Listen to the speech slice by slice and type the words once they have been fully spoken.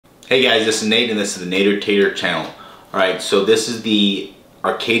Hey guys, this is Nate and this is the Nader Tater channel. Alright, so this is the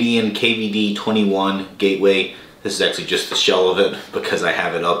Arcadyan KVD21 gateway. This is actually just the shell of it because I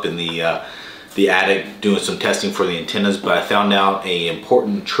have it up in the attic doing some testing for the antennas, but I found out an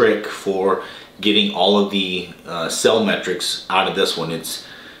important trick for getting all of the cell metrics out of this one. It's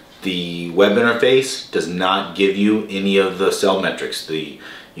the web interface does not give you any of the cell metrics, the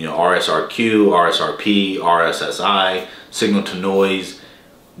RSRQ, RSRP, RSSI, signal to noise,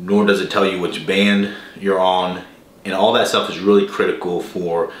 nor does it tell you which band you're on, and all that stuff is really critical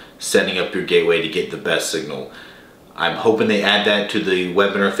for setting up your gateway to get the best signal. I'm hoping they add that to the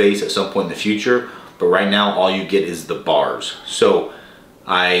web interface at some point in the future, but right now all you get is the bars. So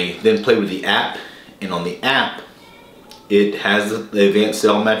I then played with the app, and on the app it has the advanced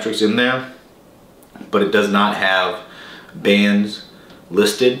cell metrics in there, but it does not have bands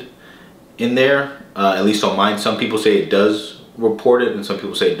listed in there, at least on mine. Some people say it does report it and some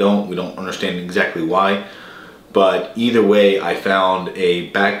people say it don't. We don't understand exactly why, but either way I found a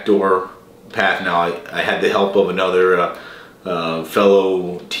backdoor path. Now I had the help of another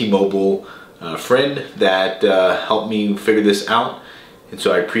fellow T-Mobile friend that helped me figure this out, and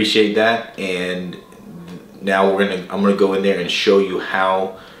so I appreciate that. And now I'm gonna go in there and show you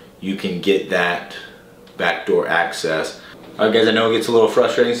how you can get that backdoor access. Alright guys, I know it gets a little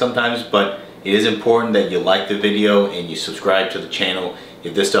frustrating sometimes, but it is important that you like the video and you subscribe to the channel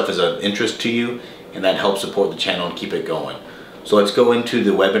if this stuff is of interest to you, and that helps support the channel and keep it going. So let's go into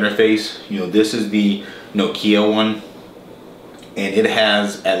the web interface. This is the Nokia one, and it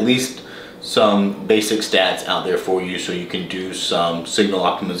has at least some basic stats out there for you so you can do some signal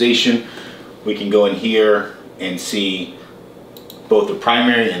optimization. We can go in here and see both the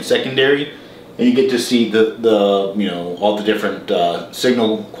primary and secondary, and you get to see all the different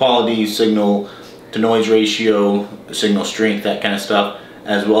signal quality, signal to noise ratio, signal strength, that kind of stuff,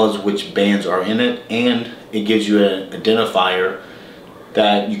 as well as which bands are in it, and it gives you an identifier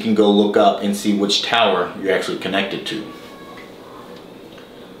that you can go look up and see which tower you're actually connected to.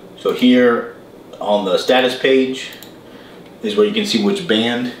 So here on the status page is where you can see which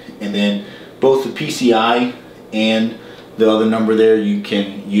band, and then both the PCI and the other number there you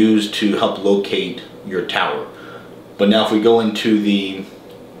can use to help locate your tower. But now if we go into the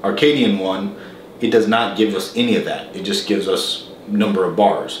Arcadyan one, it does not give us any of that. It just gives us number of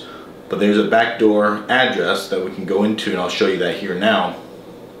bars. But there's a backdoor address that we can go into, and I'll show you that here now,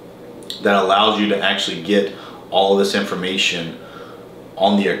 that allows you to actually get all of this information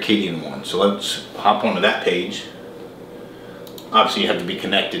on the Arcadyan one. So let's hop onto that page. Obviously you have to be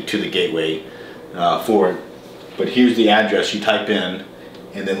connected to the gateway for it, but here's the address you type in,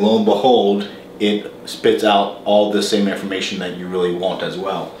 and then lo and behold it spits out all the same information that you really want as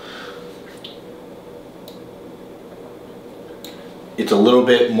well. It's a little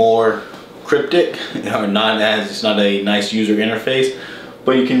bit more cryptic, it's not a nice user interface,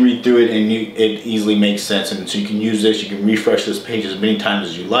 but you can read through it and it easily makes sense. And so you can use this, you can refresh this page as many times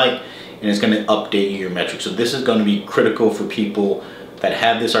as you like, and it's going to update your metrics. So this is going to be critical for people that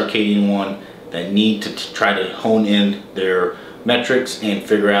have this Arcadyan one, that need to try to hone in their metrics and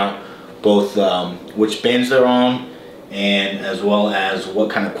figure out both which bands they're on, and as well as what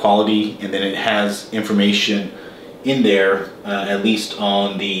kind of quality. And then it has information in there, at least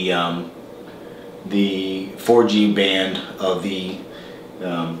on the 4G band of the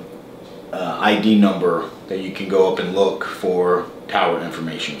ID number, that you can go up and look for tower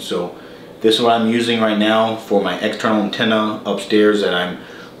information. So this is what I'm using right now for my external antenna upstairs that I'm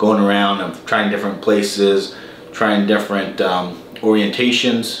going around. I'm trying different places, trying different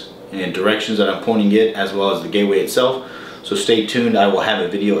orientations and directions that I'm pointing it, as well as the gateway itself. So stay tuned. I will have a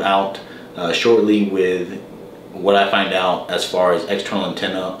video out shortly with what I find out as far as external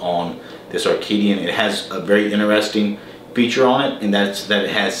antenna on this Arcadyan. It has a very interesting feature on it, and that's that it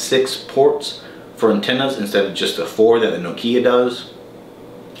has 6 ports for antennas instead of just the 4 that the Nokia does.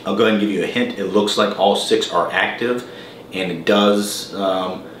 I'll go ahead and give you a hint. It looks like all 6 are active, and it does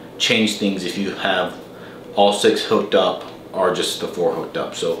change things if you have all 6 hooked up or just the 4 hooked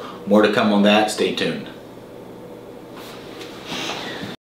up. So more to come on that. Stay tuned.